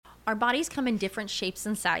Our bodies come in different shapes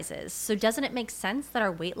and sizes, so doesn't it make sense that our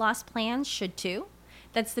weight loss plans should too?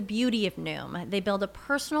 That's the beauty of Noom. They build a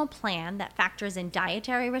personal plan that factors in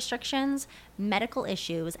dietary restrictions, medical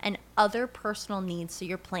issues, and other personal needs so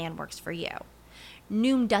your plan works for you.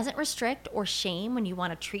 Noom doesn't restrict or shame when you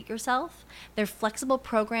want to treat yourself. Their flexible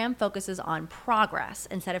program focuses on progress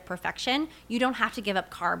instead of perfection. You don't have to give up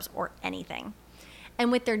carbs or anything. And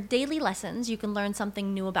with their daily lessons, you can learn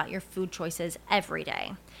something new about your food choices every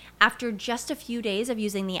day. After just a few days of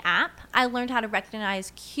using the app, I learned how to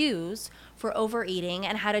recognize cues for overeating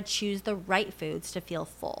and how to choose the right foods to feel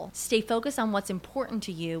full. Stay focused on what's important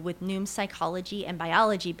to you with Noom's psychology and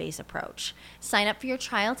biology-based approach. Sign up for your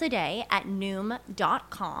trial today at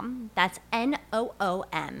Noom.com. That's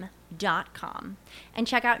Noom.com. And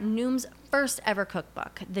check out Noom's first ever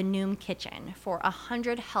cookbook, The Noom Kitchen, for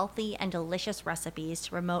 100 healthy and delicious recipes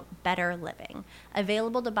to promote better living.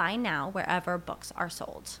 Available to buy now wherever books are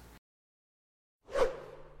sold.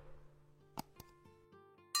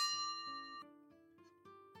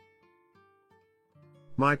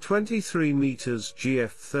 My 23 meters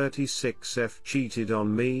GF36F cheated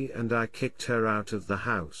on me and I kicked her out of the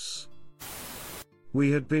house.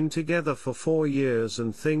 We had been together for 4 years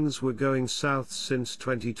and things were going south since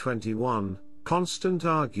 2021, constant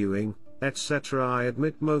arguing, etc. I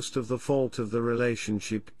admit most of the fault of the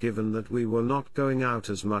relationship given that we were not going out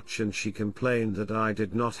as much and she complained that I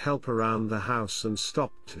did not help around the house and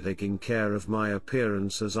stopped taking care of my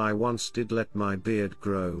appearance as I once did, let my beard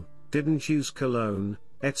grow, didn't use cologne,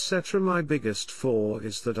 etc. My biggest flaw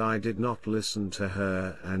is that I did not listen to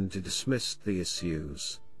her and dismissed the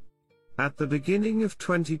issues. At the beginning of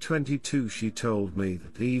 2022 she told me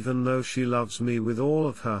that even though she loves me with all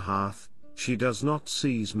of her heart, she does not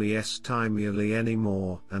sees me estimately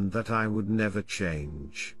anymore and that I would never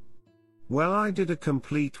change. Well, I did a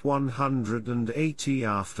complete 180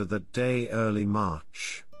 after that day early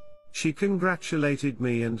March. She congratulated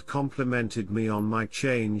me and complimented me on my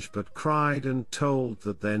change but cried and told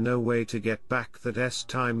that there no way to get back, that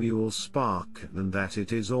time you will spark and that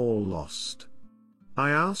it is all lost.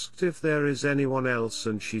 I asked if there is anyone else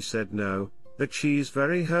and she said no, that she is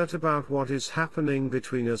very hurt about what is happening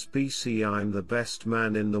between us. BC, I'm the best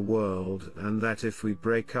man in the world and that if we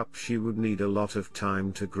break up she would need a lot of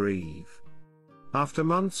time to grieve. After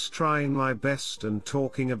months trying my best and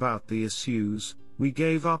talking about the issues, we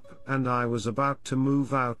gave up and I was about to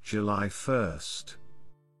move out July 1st.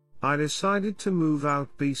 I decided to move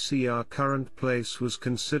out. BC, our current place was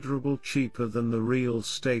considerable cheaper than the real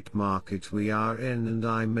estate market we are in and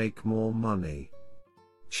I make more money.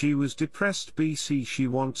 She was depressed. BC, she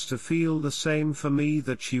wants to feel the same for me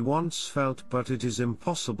that she once felt but it is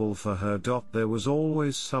impossible for her. There was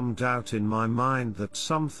always some doubt in my mind that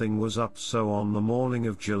something was up, so on the morning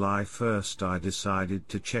of July 1st I decided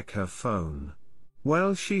to check her phone.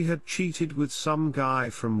 Well, she had cheated with some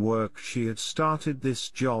guy from work. She had started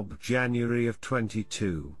this job January of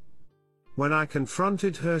 22. When I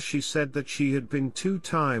confronted her she said that she had been 2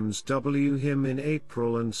 times him in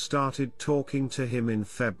April and started talking to him in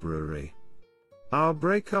February. Our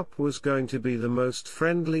breakup was going to be the most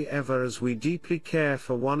friendly ever as we deeply care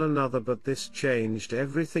for one another, but this changed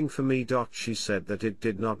everything for me. She said that it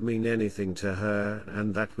did not mean anything to her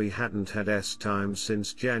and that we hadn't had time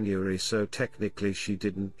since January, so technically she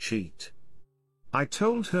didn't cheat. I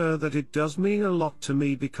told her that it does mean a lot to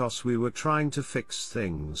me because we were trying to fix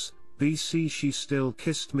things. BC, she still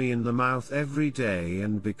kissed me in the mouth every day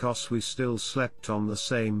and because we still slept on the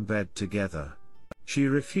same bed together. She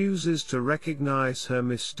refuses to recognize her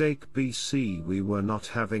mistake. BC, we were not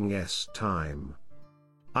having time.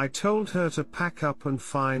 I told her to pack up and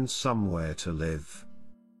find somewhere to live.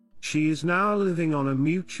 She is now living on a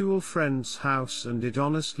mutual friend's house and it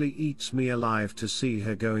honestly eats me alive to see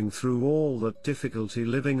her going through all that difficulty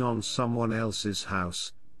living on someone else's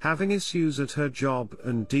house, having issues at her job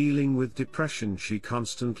and dealing with depression. She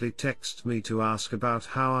constantly texts me to ask about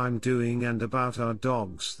how I'm doing and about our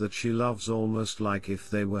dogs that she loves almost like if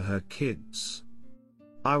they were her kids.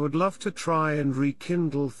 I would love to try and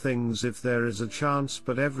rekindle things if there is a chance,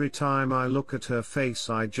 but every time I look at her face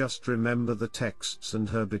I just remember the texts and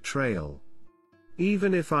her betrayal.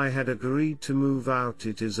 Even if I had agreed to move out,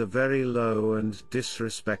 it is a very low and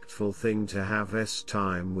disrespectful thing to have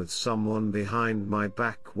time with someone behind my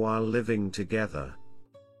back while living together.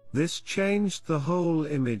 This changed the whole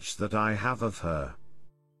image that I have of her.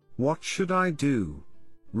 What should I do?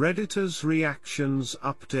 Redditor's reactions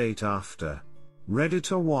update after.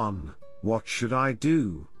 Redditor 1, what should I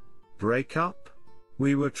do? Break up?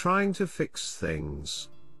 We were trying to fix things.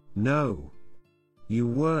 No. You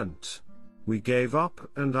weren't. We gave up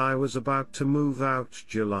and I was about to move out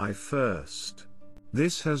July 1st.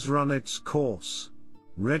 This has run its course.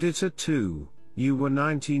 Redditor 2, you were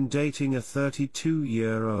 19 dating a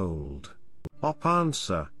 32-year-old. Op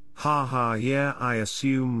answer, haha yeah, I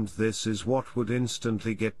assumed this is what would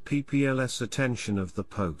instantly get PPLS attention of the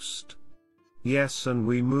post. Yes, and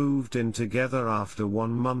we moved in together after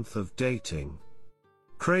 1 month of dating.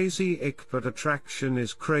 Crazy ick, but attraction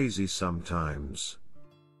is crazy sometimes.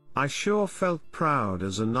 I sure felt proud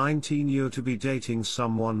as a 19-year to be dating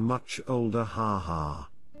someone much older, haha.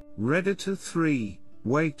 Redditor 3,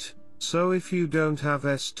 wait, so if you don't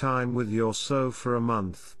have time with your so for a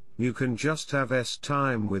month, you can just have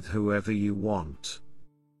time with whoever you want.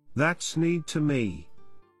 That's neat to me.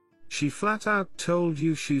 She flat out told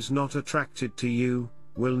you she's not attracted to you,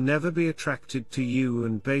 will never be attracted to you,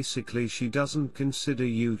 and basically she doesn't consider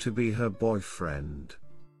you to be her boyfriend.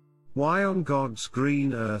 Why on God's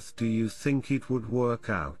green earth do you think it would work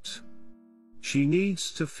out? She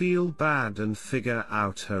needs to feel bad and figure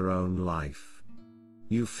out her own life.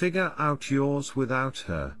 You figure out yours without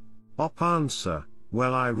her. Op answer,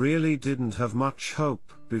 well, I really didn't have much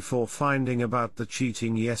hope before finding about the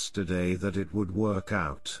cheating yesterday that it would work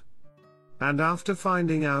out. And after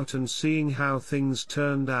finding out and seeing how things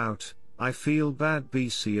turned out, I feel bad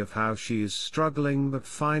BC of how she is struggling, but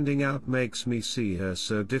finding out makes me see her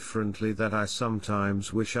so differently that I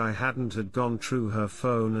sometimes wish I hadn't had gone through her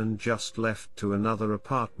phone and just left to another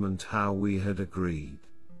apartment how we had agreed.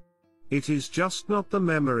 It is just not the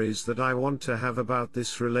memories that I want to have about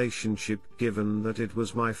this relationship, given that it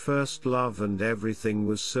was my first love and everything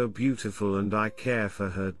was so beautiful and I care for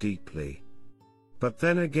her deeply. But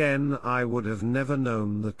then again, I would have never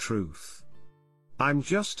known the truth. I'm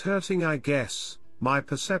just hurting, I guess. My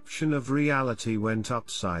perception of reality went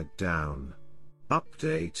upside down.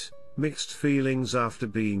 Update, mixed feelings after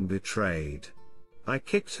being betrayed. I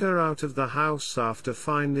kicked her out of the house after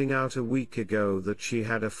finding out a week ago that she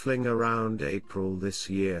had a fling around April this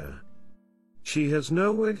year. She has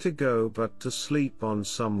nowhere to go but to sleep on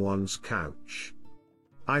someone's couch.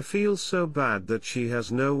 I feel so bad that she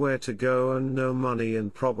has nowhere to go and no money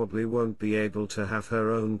and probably won't be able to have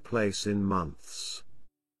her own place in months.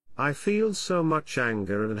 I feel so much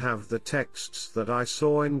anger and have the texts that I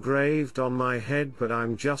saw engraved on my head, but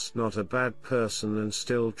I'm just not a bad person and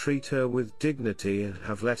still treat her with dignity and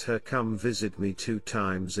have let her come visit me 2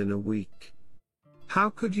 times in a week. How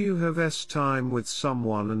could you have time with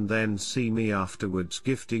someone and then see me afterwards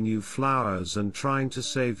gifting you flowers and trying to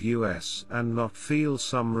save us and not feel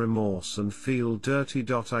some remorse and feel dirty?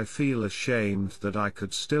 I feel ashamed that I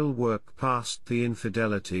could still work past the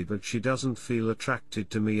infidelity, but she doesn't feel attracted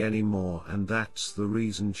to me anymore, and that's the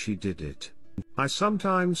reason she did it. I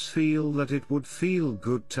sometimes feel that it would feel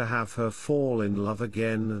good to have her fall in love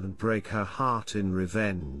again and break her heart in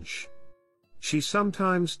revenge. She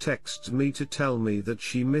sometimes texts me to tell me that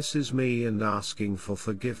she misses me and asking for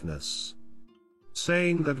forgiveness.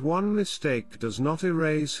 Saying that one mistake does not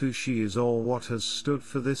erase who she is or what has stood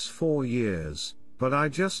for this 4 years, but I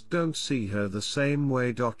just don't see her the same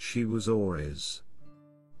way she was or is.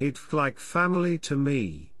 It's like family to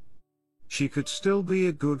me. She could still be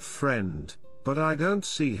a good friend, but I don't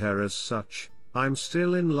see her as such. I'm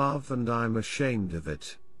still in love and I'm ashamed of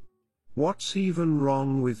it. What's even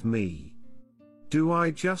wrong with me? Do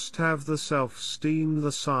I just have the self-esteem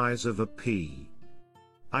the size of a pea?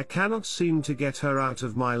 I cannot seem to get her out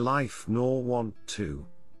of my life nor want to.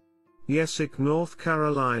 Yes, North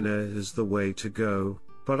Carolina is the way to go,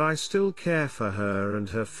 but I still care for her and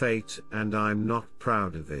her fate, and I'm not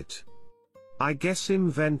proud of it. I guess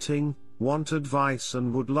I'm venting, want advice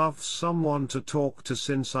and would love someone to talk to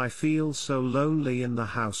since I feel so lonely in the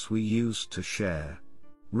house we used to share.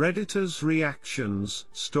 Redditor's reactions,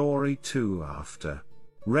 story 2 after.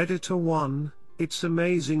 Redditor 1, it's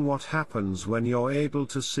amazing what happens when you're able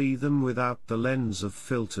to see them without the lens of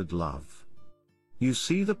filtered love. You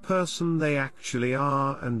see the person they actually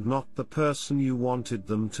are and not the person you wanted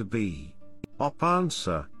them to be. Op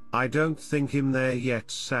answer, I don't think I'm there yet,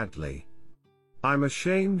 sadly. I'm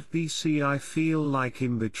ashamed BC, I feel like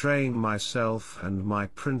I'm betraying myself and my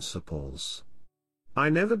principles. I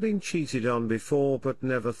never been cheated on before, but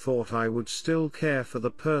never thought I would still care for the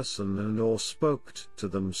person and or spoke to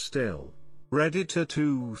them still. Redditor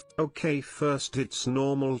 2, okay, first it's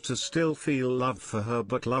normal to still feel love for her,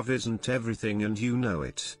 but love isn't everything and you know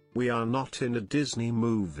it. We are not in a Disney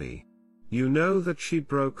movie. You know that she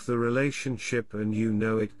broke the relationship and you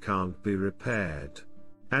know it can't be repaired.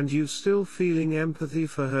 And you still feeling empathy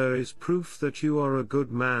for her is proof that you are a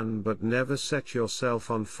good man but never set yourself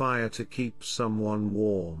on fire to keep someone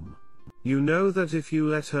warm. You know that if you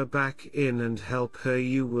let her back in and help her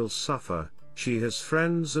you will suffer. She has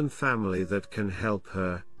friends and family that can help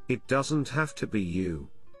her, it doesn't have to be you.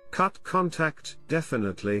 Cut contact,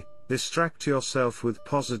 definitely. Distract yourself with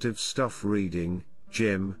positive stuff, reading,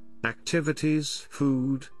 gym, activities,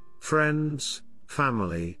 food, friends,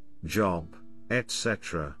 family, job,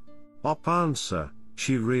 etc. Answer,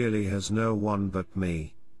 she really has no one but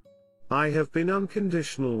me. I have been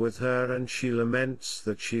unconditional with her and she laments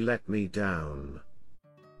that she let me down.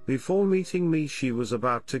 Before meeting me she was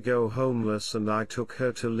about to go homeless and I took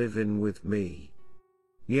her to live in with me.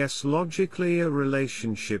 Yes, logically a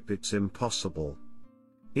relationship it's impossible.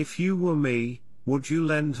 If you were me, would you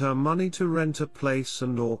lend her money to rent a place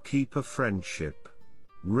and or keep a friendship?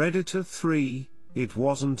 Redditor 3, it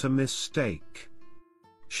wasn't a mistake.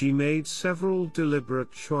 She made several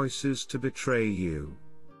deliberate choices to betray you.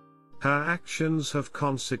 Her actions have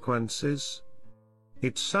consequences.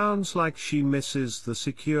 It sounds like she misses the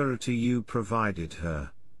security you provided her.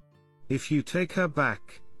 If you take her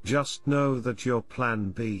back, just know that your plan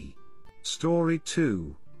B. Story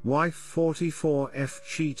 2, wife 44F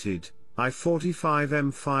cheated, I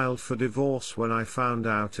 45M filed for divorce when I found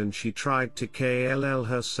out and she tried to KLL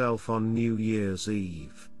herself on New Year's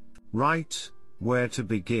Eve. Right, where to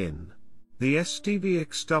begin? The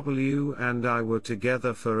SDBXW and I were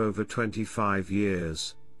together for over 25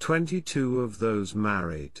 years, 22 of those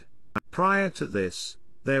married. Prior to this,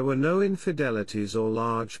 there were no infidelities or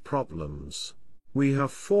large problems. We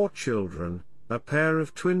have 4 children, a pair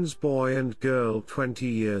of twins, boy and girl 20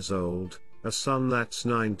 years old, a son that's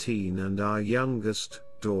 19 and our youngest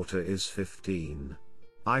daughter is 15.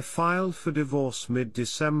 I filed for divorce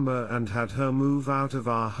mid-December and had her move out of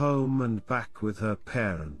our home and back with her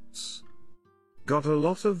parents. Got a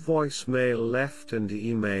lot of voicemail left and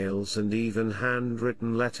emails and even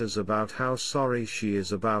handwritten letters about how sorry she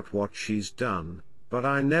is about what she's done, but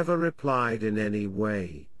I never replied in any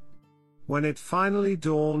way. When it finally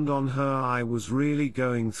dawned on her I was really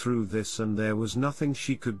going through this and there was nothing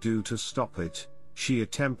she could do to stop it, she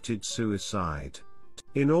attempted suicide.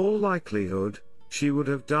 In all likelihood, she would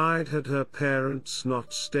have died had her parents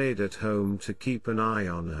not stayed at home to keep an eye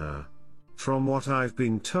on her. From what I've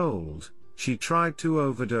been told, she tried to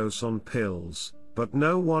overdose on pills, but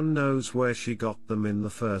no one knows where she got them in the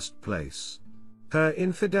first place. Her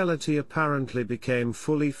infidelity apparently became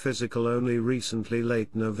fully physical only recently,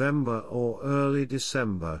 late November or early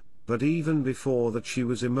December, but even before that she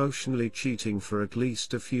was emotionally cheating for at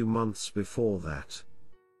least a few months before that.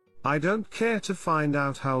 I don't care to find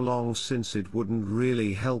out how long since it wouldn't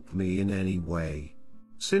really help me in any way.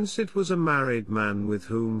 Since it was a married man with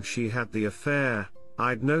whom she had the affair,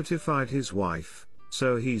 I'd notified his wife,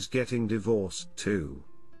 so he's getting divorced too.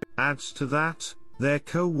 Adds to that, they're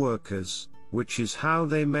co-workers, which is how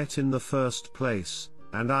they met in the first place,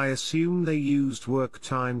 and I assume they used work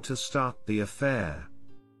time to start the affair.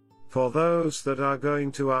 For those that are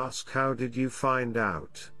going to ask how did you find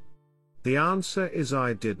out? The answer is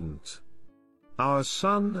I didn't. Our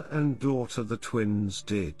son and daughter, the twins,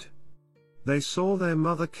 did. They saw their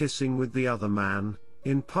mother kissing with the other man,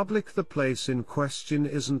 in public. The place in question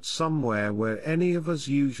isn't somewhere where any of us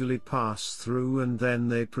usually pass through, and then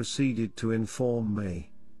they proceeded to inform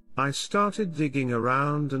me. I started digging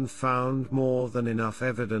around and found more than enough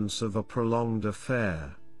evidence of a prolonged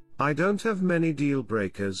affair. I don't have many deal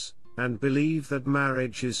breakers, and believe that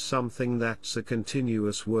marriage is something that's a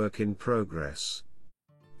continuous work in progress.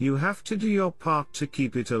 You have to do your part to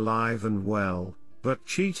keep it alive and well, but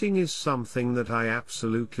cheating is something that I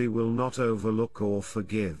absolutely will not overlook or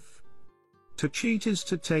forgive. To cheat is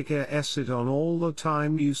to take a acid on all the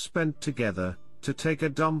time you spent together, to take a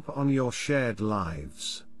dump on your shared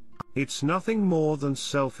lives. It's nothing more than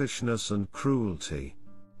selfishness and cruelty.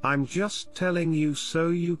 I'm just telling you so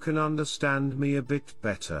you can understand me a bit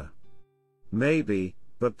better. Maybe,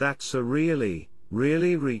 but that's a really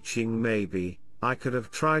reaching maybe. I could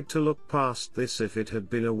have tried to look past this if it had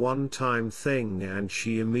been a one-time thing and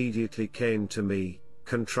she immediately came to me,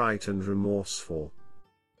 contrite and remorseful.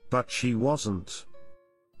 But she wasn't.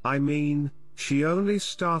 I mean, she only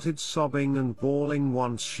started sobbing and bawling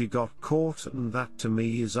once she got caught, and that to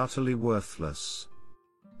me is utterly worthless.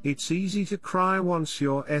 It's easy to cry once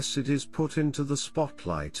your acid is put into the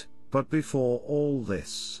spotlight, but before all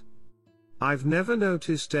this, I've never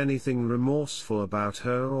noticed anything remorseful about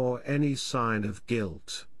her or any sign of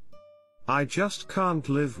guilt. I just can't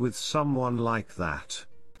live with someone like that.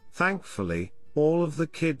 Thankfully, all of the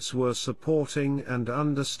kids were supporting and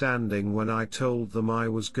understanding when I told them I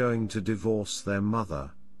was going to divorce their mother.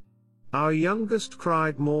 Our youngest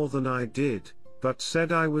cried more than I did, but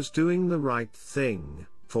said I was doing the right thing.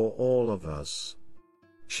 for all of us.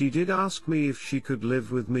 She did ask me if she could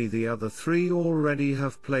live with me. The other three already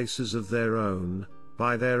have places of their own,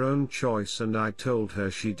 by their own choice, and I told her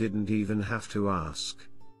she didn't even have to ask.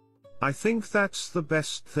 I think that's the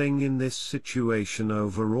best thing in this situation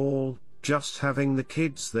overall, just having the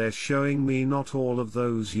kids there, showing me not all of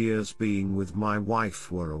those years being with my wife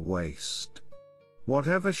were a waste.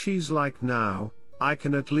 Whatever she's like now, I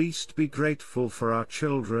can at least be grateful for our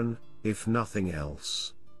children, if nothing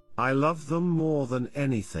else. I love them more than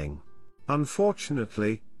anything.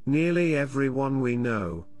 Unfortunately, nearly everyone we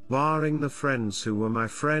know, barring the friends who were my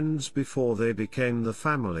friends before they became the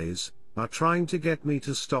families, are trying to get me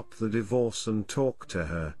to stop the divorce and talk to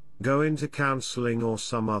her, go into counseling or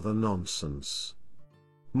some other nonsense.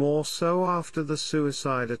 More so after the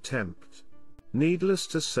suicide attempt. Needless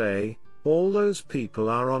to say, all those people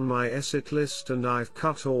are on my exit list and I've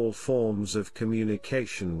cut all forms of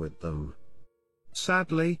communication with them.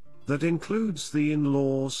 Sadly, that includes the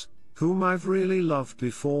in-laws, whom I've really loved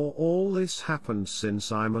before all this happened,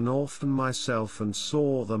 since I'm an orphan myself and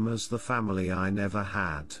saw them as the family I never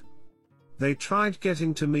had. They tried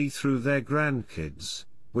getting to me through their grandkids,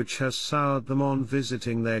 which has soured them on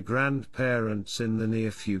visiting their grandparents in the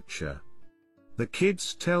near future. The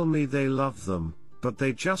kids tell me they love them, but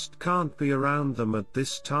they just can't be around them at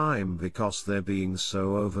this time because they're being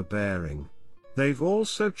so overbearing. They've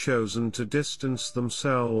also chosen to distance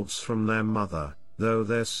themselves from their mother, though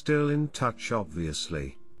they're still in touch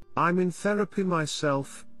obviously. I'm in therapy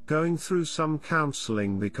myself, going through some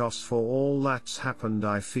counseling because for all that's happened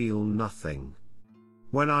I feel nothing.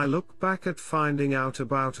 When I look back at finding out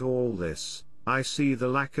about all this, I see the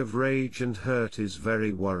lack of rage and hurt is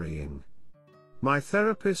very worrying. My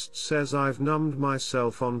therapist says I've numbed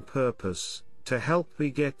myself on purpose, to help me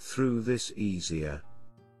get through this easier.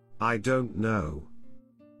 I don't know.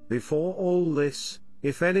 Before all this,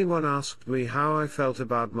 if anyone asked me how I felt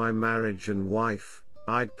about my marriage and wife,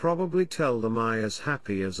 I'd probably tell them I as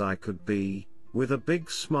happy as I could be, with a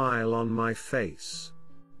big smile on my face.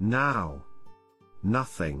 Now,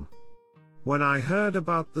 nothing. When I heard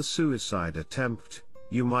about the suicide attempt,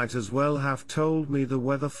 you might as well have told me the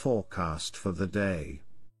weather forecast for the day.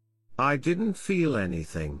 I didn't feel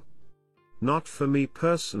anything. Not for me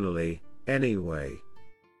personally, anyway.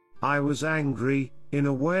 I was angry, in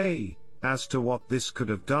a way, as to what this could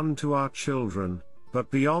have done to our children,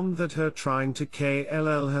 but beyond that, her trying to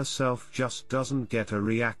kill herself just doesn't get a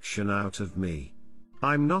reaction out of me.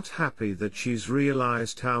 I'm not happy that she's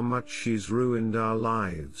realized how much she's ruined our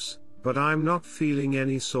lives, but I'm not feeling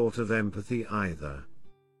any sort of empathy either.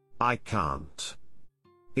 I can't.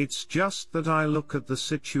 It's just that I look at the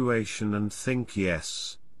situation and think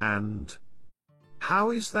yes, and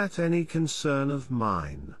how is that any concern of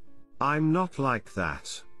mine? I'm not like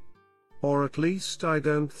that. Or at least I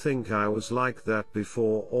don't think I was like that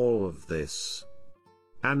before all of this.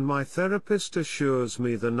 And my therapist assures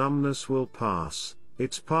me the numbness will pass,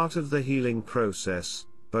 it's part of the healing process,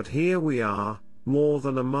 but here we are, more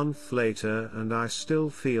than a month later, and I still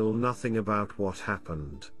feel nothing about what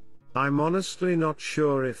happened. I'm honestly not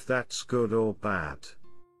sure if that's good or bad.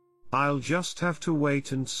 I'll just have to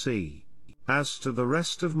wait and see. As to the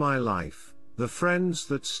rest of my life, the friends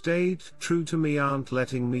that stayed true to me aren't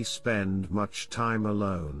letting me spend much time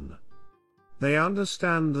alone. They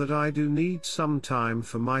understand that I do need some time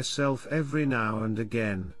for myself every now and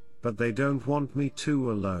again, but they don't want me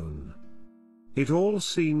too alone. It all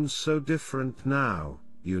seems so different now,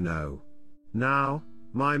 you know. Now,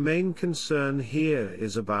 my main concern here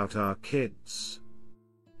is about our kids.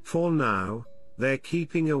 For now, they're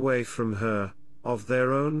keeping away from her, of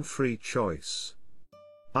their own free choice.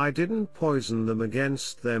 I didn't poison them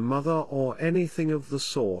against their mother or anything of the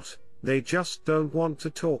sort, they just don't want to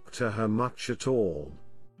talk to her much at all.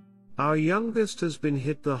 Our youngest has been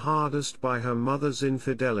hit the hardest by her mother's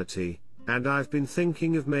infidelity, and I've been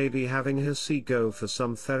thinking of maybe having her go for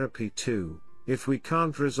some therapy too, if we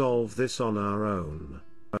can't resolve this on our own.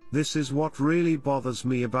 This is what really bothers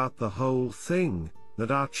me about the whole thing,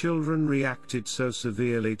 that our children reacted so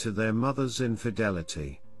severely to their mother's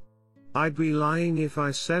infidelity. I'd be lying if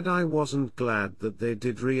I said I wasn't glad that they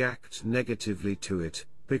did react negatively to it,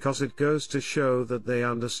 because it goes to show that they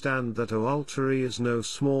understand that adultery is no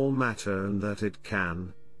small matter and that it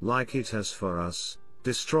can, like it has for us,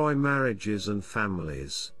 destroy marriages and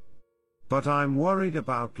families. But I'm worried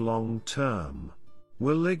about long term.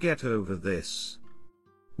 Will they get over this?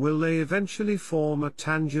 Will they eventually form a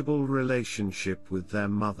tangible relationship with their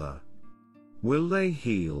mother? Will they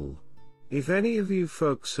heal? If any of you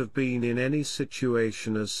folks have been in any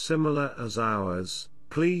situation as similar as ours,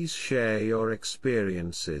 please share your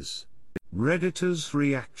experiences. Redditor's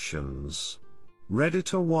reactions.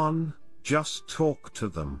 Redditor 1, just talk to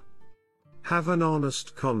them. Have an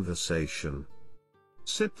honest conversation.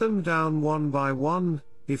 Sit them down one by one,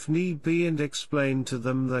 if need be, and explain to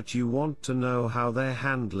them that you want to know how they're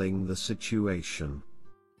handling the situation.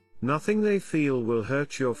 Nothing they feel will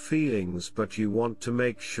hurt your feelings, but you want to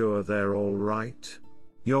make sure they're all right.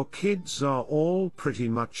 Your kids are all pretty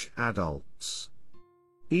much adults.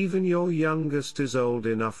 Even your youngest is old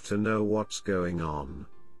enough to know what's going on.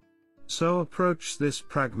 So approach this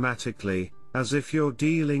pragmatically, as if you're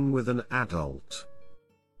dealing with an adult.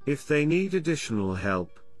 If they need additional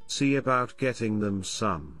help, see about getting them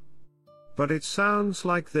some. But it sounds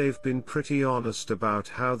like they've been pretty honest about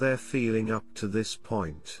how they're feeling up to this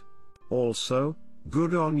point. Also,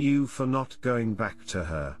 good on you for not going back to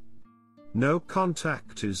her. No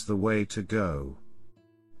contact is the way to go.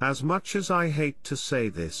 As much as I hate to say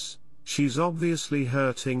this, she's obviously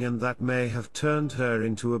hurting, and that may have turned her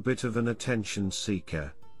into a bit of an attention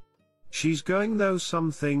seeker. She's going through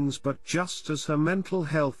some things, but just as her mental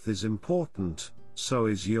health is important, so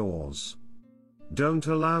is yours. Don't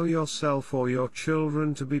allow yourself or your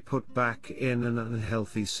children to be put back in an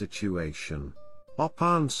unhealthy situation.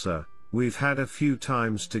 Answer: we've had a few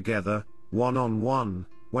times together, one-on-one,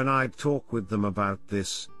 when I'd talk with them about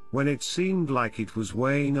this, when it seemed like it was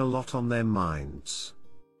weighing a lot on their minds.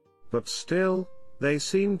 But still, they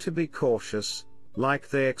seem to be cautious, like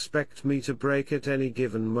they expect me to break at any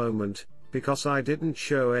given moment, because I didn't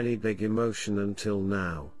show any big emotion until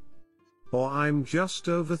now. Or I'm just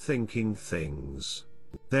overthinking things.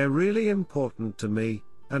 They're really important to me,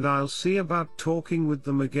 and I'll see about talking with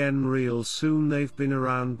them again real soon. They've been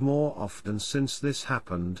around more often since this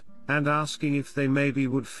happened, and asking if they maybe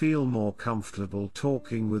would feel more comfortable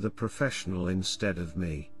talking with a professional instead of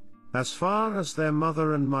me. As far as their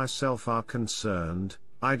mother and myself are concerned,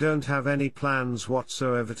 I don't have any plans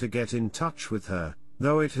whatsoever to get in touch with her,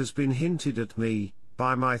 though it has been hinted at me,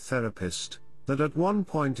 by my therapist, that at one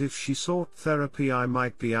point if she sought therapy I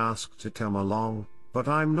might be asked to come along, but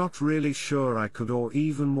I'm not really sure I could or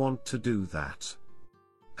even want to do that.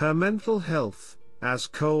 Her mental health, as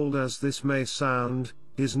cold as this may sound,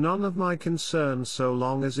 is none of my concern so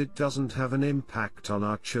long as it doesn't have an impact on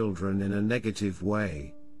our children in a negative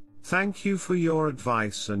way. Thank you for your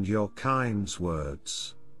advice and your kind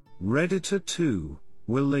words. Redditor 2,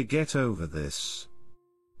 will they get over this?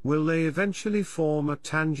 Will they eventually form a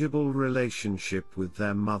tangible relationship with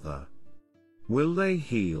their mother? Will they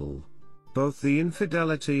heal? Both the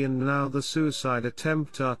infidelity and now the suicide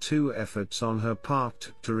attempt are two efforts on her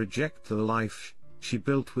part to reject the life she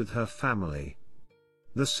built with her family.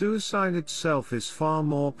 The suicide itself is far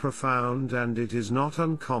more profound, and it is not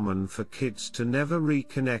uncommon for kids to never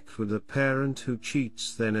reconnect with a parent who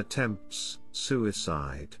cheats then attempts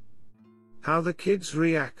suicide. How the kids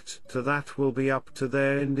react to that will be up to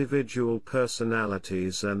their individual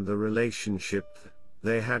personalities and the relationship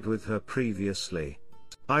they had with her previously.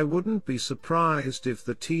 I wouldn't be surprised if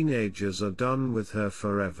the teenagers are done with her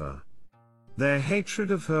forever. Their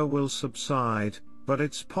hatred of her will subside, but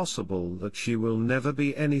it's possible that she will never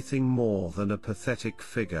be anything more than a pathetic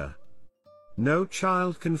figure. No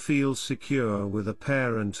child can feel secure with a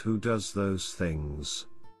parent who does those things.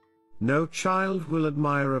 No child will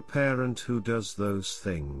admire a parent who does those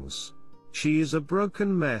things. She is a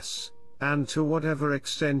broken mess, and to whatever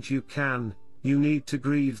extent you can, you need to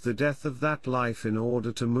grieve the death of that life in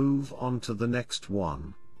order to move on to the next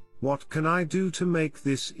one. What can I do to make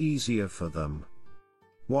this easier for them?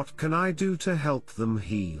 What can I do to help them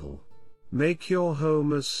heal? Make your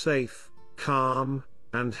home as safe, calm,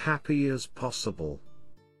 and happy as possible.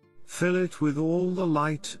 Fill it with all the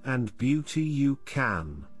light and beauty you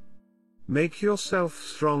can. Make yourself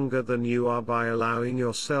stronger than you are by allowing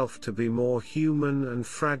yourself to be more human and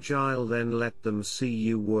fragile. Then let them see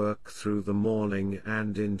you work through the morning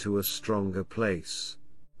and into a stronger place.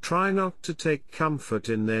 Try not to take comfort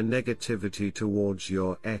in their negativity towards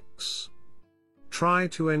your ex. Try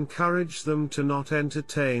to encourage them to not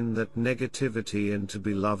entertain that negativity and to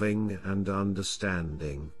be loving and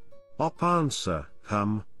understanding. Answer: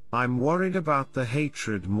 I'm worried about the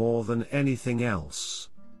hatred more than anything else.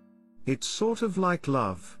 It's sort of like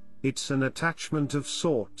love, it's an attachment of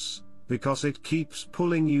sorts, because it keeps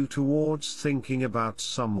pulling you towards thinking about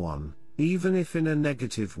someone, even if in a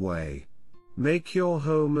negative way. Make your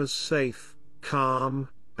home as safe, calm,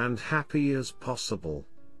 and happy as possible.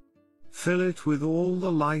 Fill it with all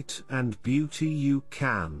the light and beauty you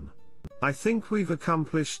can. I think we've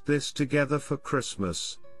accomplished this together for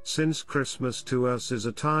Christmas, since Christmas to us is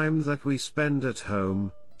a time that we spend at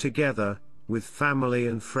home, together, with family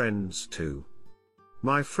and friends too.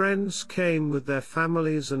 My friends came with their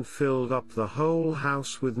families and filled up the whole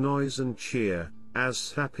house with noise and cheer,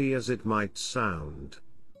 as happy as it might sound.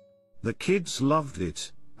 The kids loved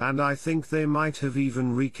it, and I think they might have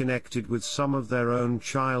even reconnected with some of their own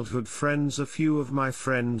childhood friends. A few of my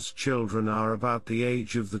friends' children are about the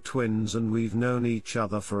age of the twins, and we've known each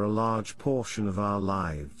other for a large portion of our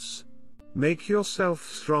lives. Make yourself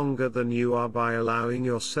stronger than you are by allowing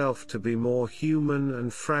yourself to be more human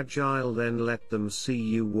and fragile, then let them see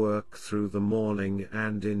you work through the morning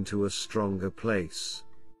and into a stronger place.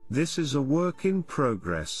 This is a work in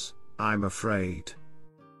progress, I'm afraid.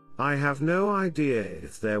 I have no idea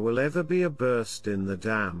if there will ever be a burst in the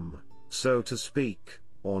dam, so to speak,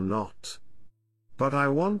 or not. But I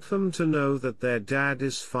want them to know that their dad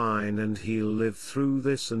is fine and he'll live through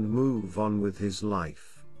this and move on with his life.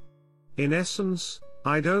 In essence,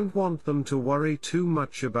 I don't want them to worry too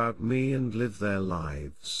much about me and live their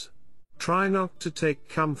lives. Try not to take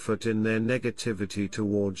comfort in their negativity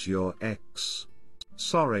towards your ex.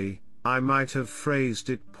 Sorry, I might have phrased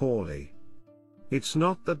it poorly. It's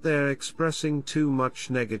not that they're expressing too much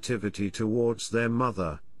negativity towards their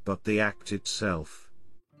mother, but the act itself.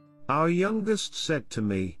 Our youngest said to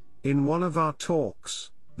me, in one of our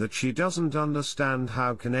talks, that she doesn't understand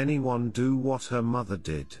how can anyone do what her mother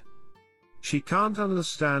did. She can't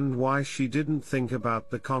understand why she didn't think about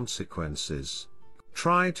the consequences.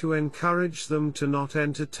 Try to encourage them to not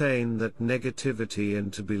entertain that negativity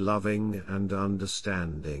and to be loving and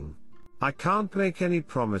understanding. I can't make any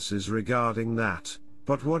promises regarding that,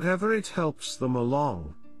 but whatever it helps them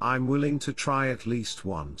along, I'm willing to try at least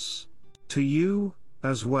once. To you,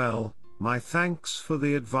 as well, my thanks for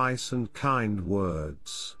the advice and kind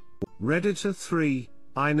words. Redditor 3,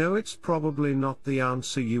 I know it's probably not the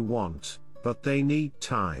answer you want, but they need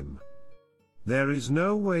time. There is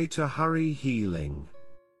no way to hurry healing.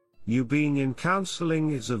 You being in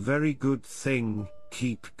counseling is a very good thing,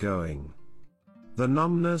 keep going. The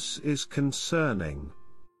numbness is concerning.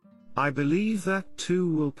 I believe that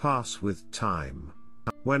too will pass with time.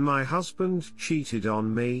 When my husband cheated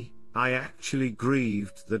on me, I actually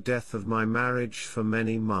grieved the death of my marriage for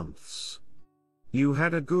many months. You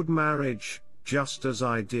had a good marriage, just as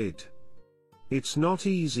I did. It's not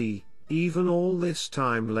easy, even all this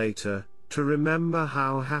time later, to remember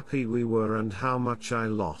how happy we were and how much I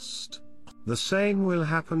lost. The same will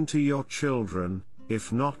happen to your children,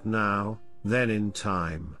 if not now, then in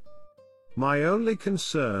time. My only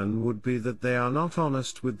concern would be that they are not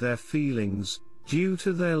honest with their feelings, due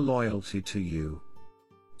to their loyalty to you.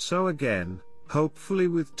 So again, hopefully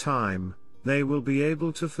with time, they will be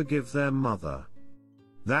able to forgive their mother.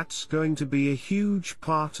 That's going to be a huge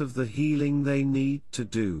part of the healing they need to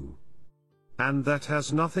do. And that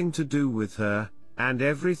has nothing to do with her, and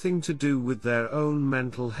everything to do with their own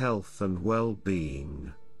mental health and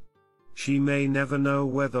well-being. She may never know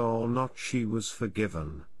whether or not she was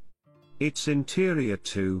forgiven. It's interior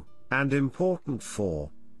to, and important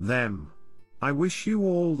for, them. I wish you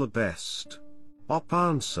all the best. Op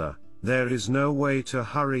answer, there is no way to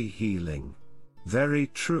hurry healing. Very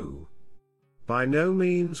true. By no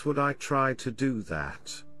means would I try to do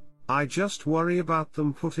that. I just worry about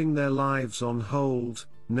them putting their lives on hold,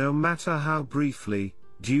 no matter how briefly,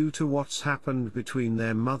 due to what's happened between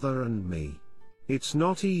their mother and me. It's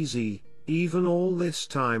not easy, even all this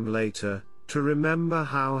time later, to remember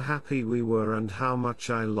how happy we were and how much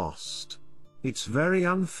I lost. It's very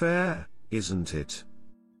unfair, isn't it?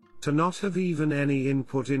 To not have even any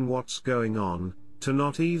input in what's going on, to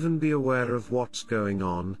not even be aware of what's going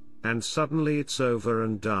on, and suddenly it's over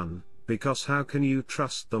and done, because how can you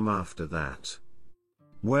trust them after that?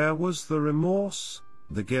 Where was the remorse,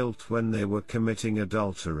 the guilt when they were committing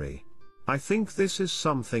adultery? I think this is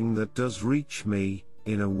something that does reach me,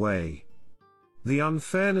 in a way. The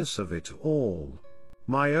unfairness of it all.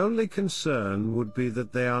 My only concern would be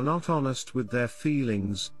that they are not honest with their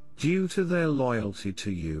feelings, due to their loyalty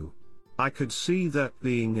to you. I could see that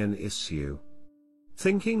being an issue.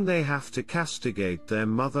 Thinking they have to castigate their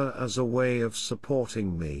mother as a way of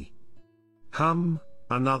supporting me.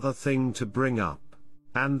 Another thing to bring up.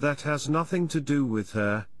 And that has nothing to do with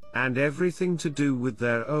her, and everything to do with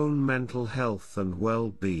their own mental health and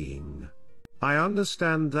well-being. I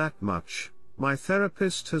understand that much. My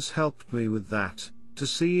therapist has helped me with that, to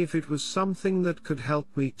see if it was something that could help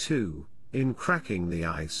me too, in cracking the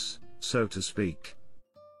ice, so to speak.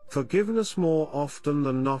 Forgiveness more often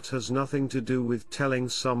than not has nothing to do with telling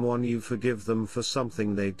someone you forgive them for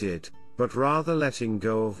something they did, but rather letting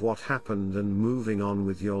go of what happened and moving on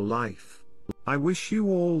with your life. I wish you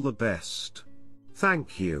all the best.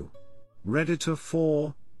 Thank you. Redditor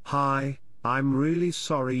 4, hi, I'm really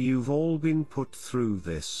sorry you've all been put through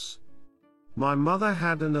this. My mother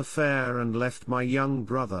had an affair and left my young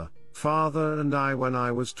brother, father and I when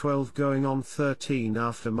I was 12 going on 13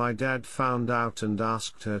 after my dad found out and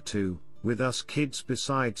asked her to, with us kids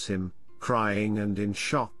besides him, crying and in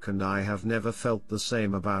shock, and I have never felt the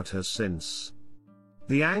same about her since.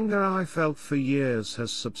 The anger I felt for years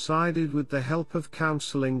has subsided with the help of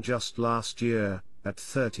counseling just last year, at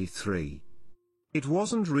 33. It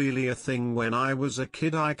wasn't really a thing when I was a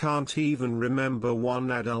kid. I can't even remember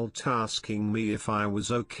one adult asking me if I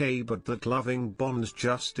was okay, but that loving bond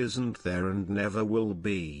just isn't there and never will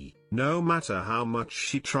be, no matter how much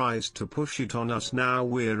she tries to push it on us. Now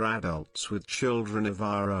we're adults with children of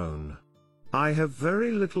our own. I have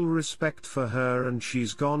very little respect for her, and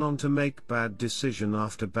she's gone on to make bad decision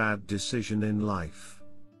after bad decision in life.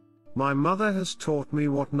 My mother has taught me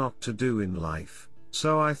what not to do in life,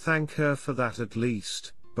 so I thank her for that at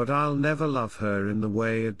least, but I'll never love her in the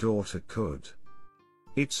way a daughter could.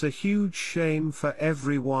 It's a huge shame for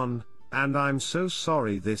everyone, and I'm so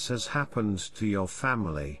sorry this has happened to your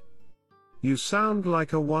family. You sound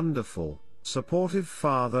like a wonderful, supportive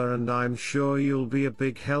father, and I'm sure you'll be a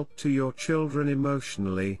big help to your children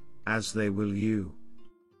emotionally, as they will you.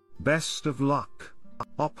 Best of luck.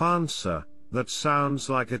 Answer. That sounds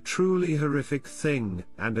like a truly horrific thing,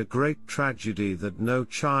 and a great tragedy that no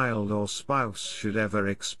child or spouse should ever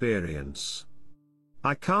experience.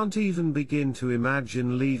 I can't even begin to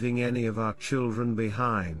imagine leaving any of our children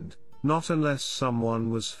behind, not unless someone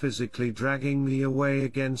was physically dragging me away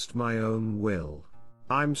against my own will.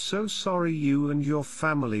 I'm so sorry you and your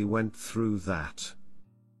family went through that.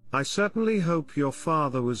 I certainly hope your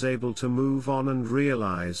father was able to move on and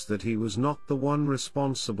realize that he was not the one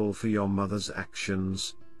responsible for your mother's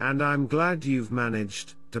actions, and I'm glad you've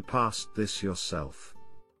managed to pass this yourself.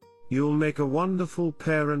 You'll make a wonderful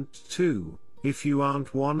parent too, if you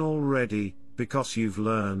aren't one already, because you've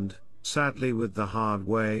learned, sadly with the hard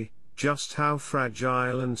way, just how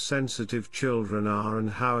fragile and sensitive children are and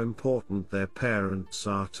how important their parents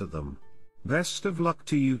are to them. Best of luck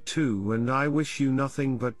to you too, and I wish you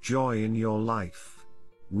nothing but joy in your life.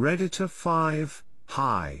 Redditor 5,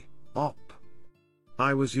 hi, op.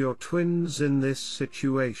 I was your twins in this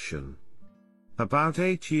situation. About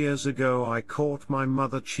 8 years ago I caught my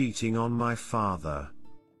mother cheating on my father.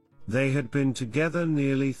 They had been together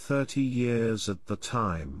nearly 30 years at the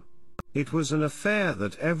time. It was an affair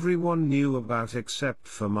that everyone knew about except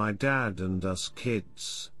for my dad and us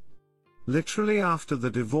kids. Literally after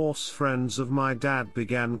the divorce, friends of my dad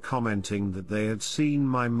began commenting that they had seen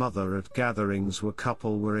my mother at gatherings where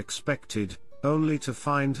couple were expected, only to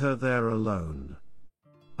find her there alone.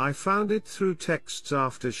 I found it through texts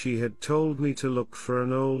after she had told me to look for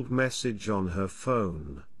an old message on her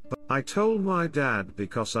phone. I told my dad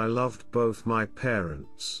because I loved both my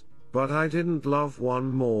parents, but I didn't love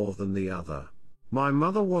one more than the other. My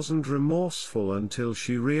mother wasn't remorseful until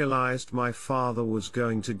she realized my father was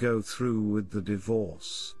going to go through with the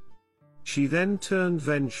divorce. She then turned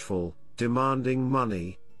vengeful, demanding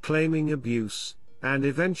money, claiming abuse, and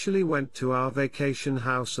eventually went to our vacation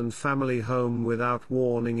house and family home without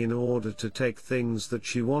warning in order to take things that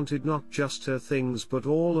she wanted, not just her things but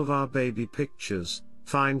all of our baby pictures,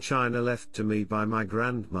 fine china left to me by my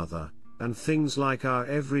grandmother, and things like our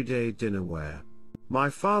everyday dinnerware. My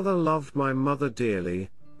father loved my mother dearly,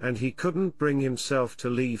 and he couldn't bring himself to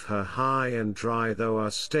leave her high and dry, though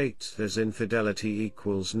our state as infidelity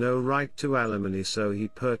equals no right to alimony, so he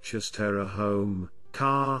purchased her a home,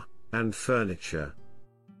 car, and furniture.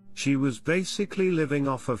 She was basically living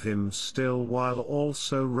off of him still while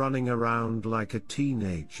also running around like a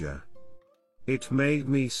teenager. It made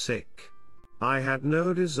me sick. I had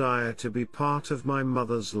no desire to be part of my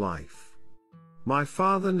mother's life. My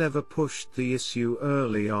father never pushed the issue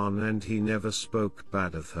early on, and he never spoke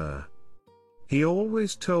bad of her. He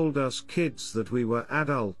always told us kids that we were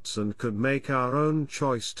adults and could make our own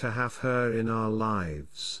choice to have her in our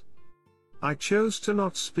lives. I chose to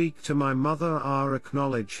not speak to my mother or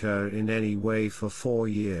acknowledge her in any way for 4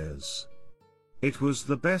 years. It was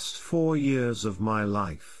the best 4 years of my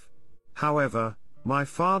life. However, my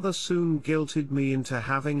father soon guilted me into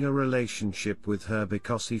having a relationship with her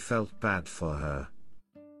because he felt bad for her.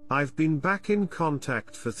 I've been back in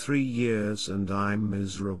contact for 3 years and I'm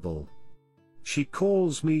miserable. She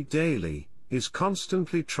calls me daily, is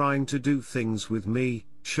constantly trying to do things with me,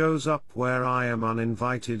 shows up where I am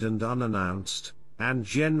uninvited and unannounced, and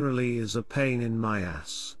generally is a pain in my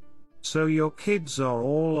ass. So your kids are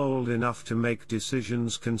all old enough to make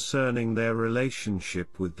decisions concerning their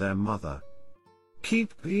relationship with their mother.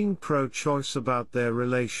 Keep being pro-choice about their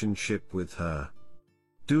relationship with her.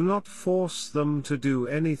 Do not force them to do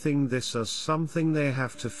anything. This is something they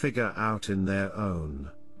have to figure out in their own.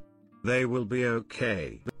 They will be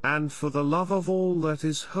okay. And for the love of all that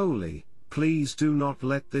is holy, please do not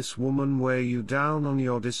let this woman wear you down on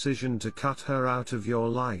your decision to cut her out of your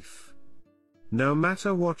life. No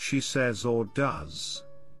matter what she says or does.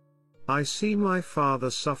 I see my father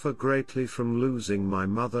suffer greatly from losing my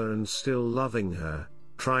mother and still loving her,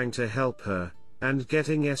 trying to help her, and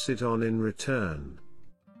getting it on in return.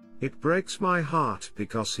 It breaks my heart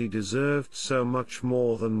because he deserved so much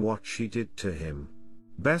more than what she did to him.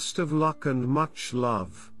 Best of luck and much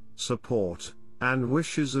love, support, and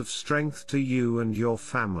wishes of strength to you and your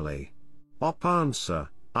family. Answer: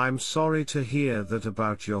 I'm sorry to hear that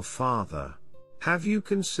about your father. Have you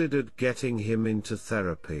considered getting him into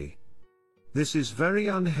therapy? This is very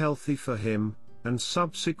unhealthy for him, and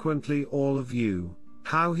subsequently all of you,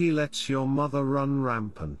 how he lets your mother run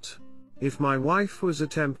rampant. If my wife was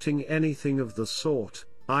attempting anything of the sort,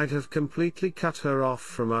 I'd have completely cut her off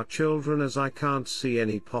from our children, as I can't see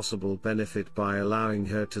any possible benefit by allowing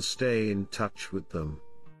her to stay in touch with them.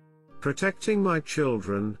 Protecting my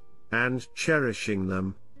children, and cherishing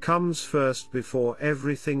them, comes first before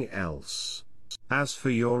everything else. As for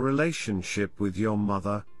your relationship with your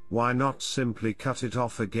mother, why not simply cut it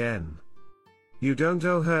off again? You don't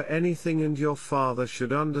owe her anything, and your father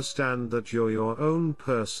should understand that you're your own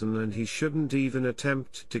person, and he shouldn't even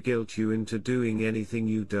attempt to guilt you into doing anything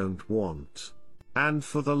you don't want. And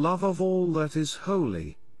for the love of all that is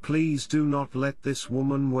holy, please do not let this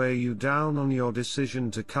woman wear you down on your decision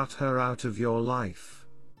to cut her out of your life.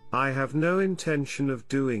 I have no intention of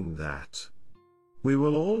doing that. We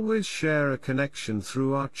will always share a connection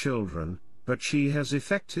through our children, but she has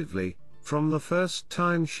effectively, from the first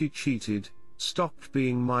time she cheated, stopped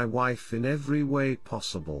being my wife in every way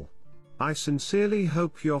possible. I sincerely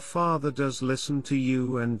hope your father does listen to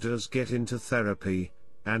you and does get into therapy,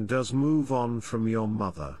 and does move on from your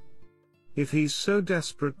mother. If he's so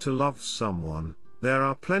desperate to love someone, there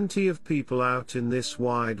are plenty of people out in this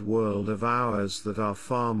wide world of ours that are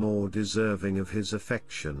far more deserving of his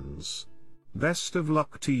affections. Best of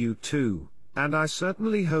luck to you too, and I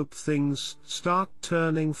certainly hope things start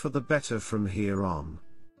turning for the better from here on.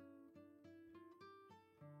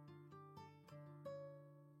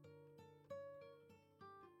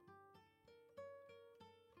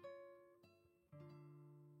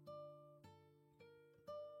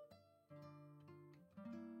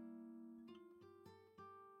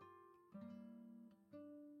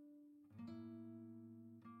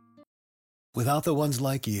 Without the ones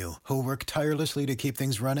like you, who work tirelessly to keep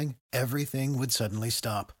things running, everything would suddenly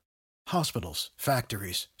stop. Hospitals,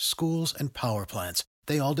 factories, schools, and power plants,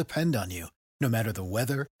 they all depend on you. No matter the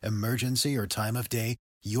weather, emergency, or time of day,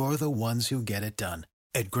 you're the ones who get it done.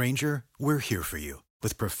 At Grainger, we're here for you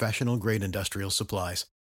with professional-grade industrial supplies.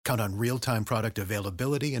 Count on real-time product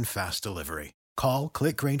availability and fast delivery. Call,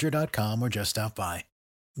 click Grainger.com, or just stop by.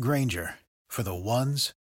 Grainger, for the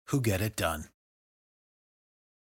ones who get it done.